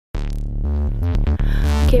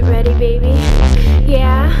Get ready, baby.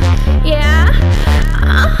 Yeah, yeah.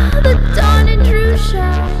 The Dawn and Drew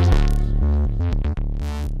Show.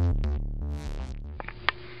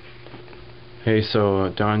 Hey,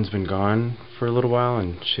 so Dawn's been gone for a little while,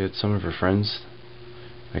 and she had some of her friends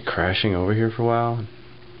like crashing over here for a while.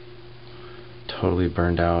 Totally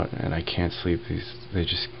burned out, and I can't sleep. They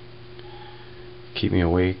just keep me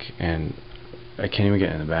awake, and I can't even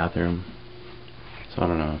get in the bathroom. So I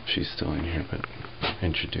don't know if she's still in here, but I'll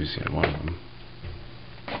introduce you to one of them.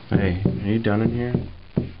 Hey, are you done in here?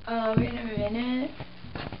 In a minute.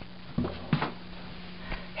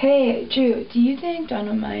 Hey, Drew, do you think Dawn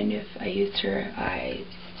would mind if I used her eye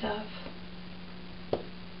stuff?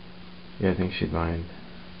 Yeah, I think she'd mind.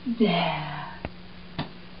 Yeah.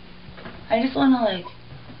 I just want to, like,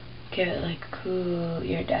 give it, like, cool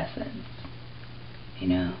iridescence. You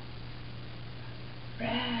know?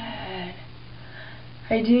 Rad.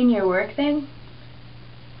 Are you doing your work thing?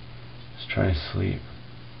 Just trying to sleep.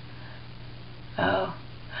 Oh.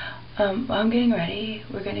 Well, I'm getting ready.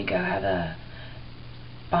 We're gonna go have a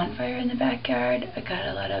bonfire in the backyard. I got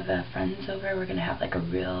a lot of friends over. We're gonna have like a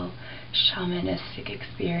real shamanistic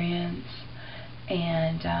experience,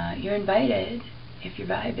 and you're invited if your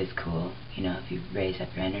vibe is cool. You know, if you raise up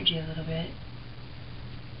your energy a little bit.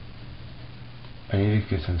 I need to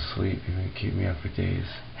get some sleep. You're gonna keep me up for days.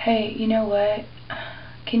 Hey, you know what?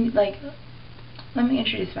 Let me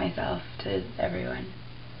introduce myself to everyone.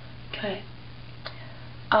 Okay.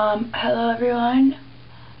 Hello everyone.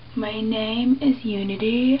 My name is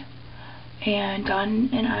Unity, and Dawn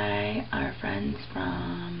and I are friends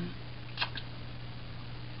from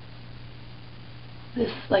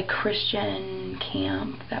this like Christian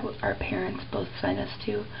camp that our parents both sent us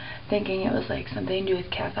to, thinking it was like something to do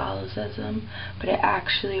with Catholicism, but it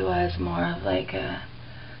actually was more of like a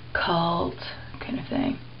cult kind of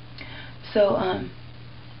thing. So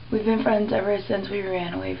we've been friends ever since we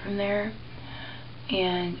ran away from there,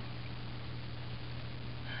 and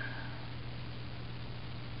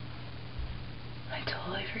I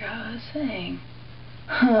totally forgot what I was saying.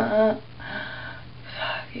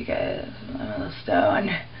 Fuck, you guys, I'm a little stoned.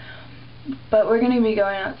 But we're going to be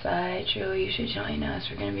going outside. Drew, you should join us.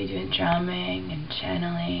 We're going to be doing drumming and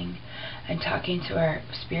channeling and talking to our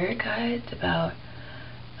spirit guides about,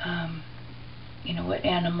 you know, what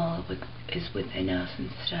animal is within us and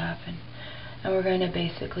stuff. And we're going to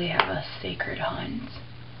basically have a sacred hunt,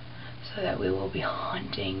 so that we will be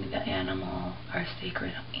hunting the animal, our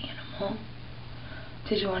sacred animal.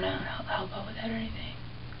 Did you want to help out with that or anything?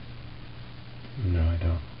 No, I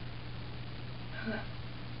don't.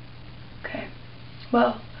 Okay.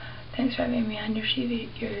 Well, thanks for having me on your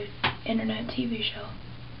internet TV show.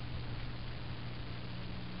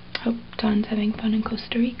 Hope Dawn's having fun in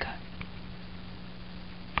Costa Rica.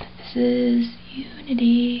 This is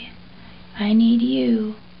Unity. I need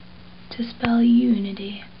you to spell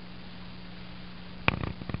unity.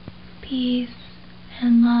 Peace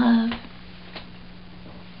and love.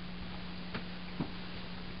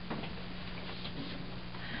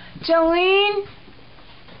 Jolene?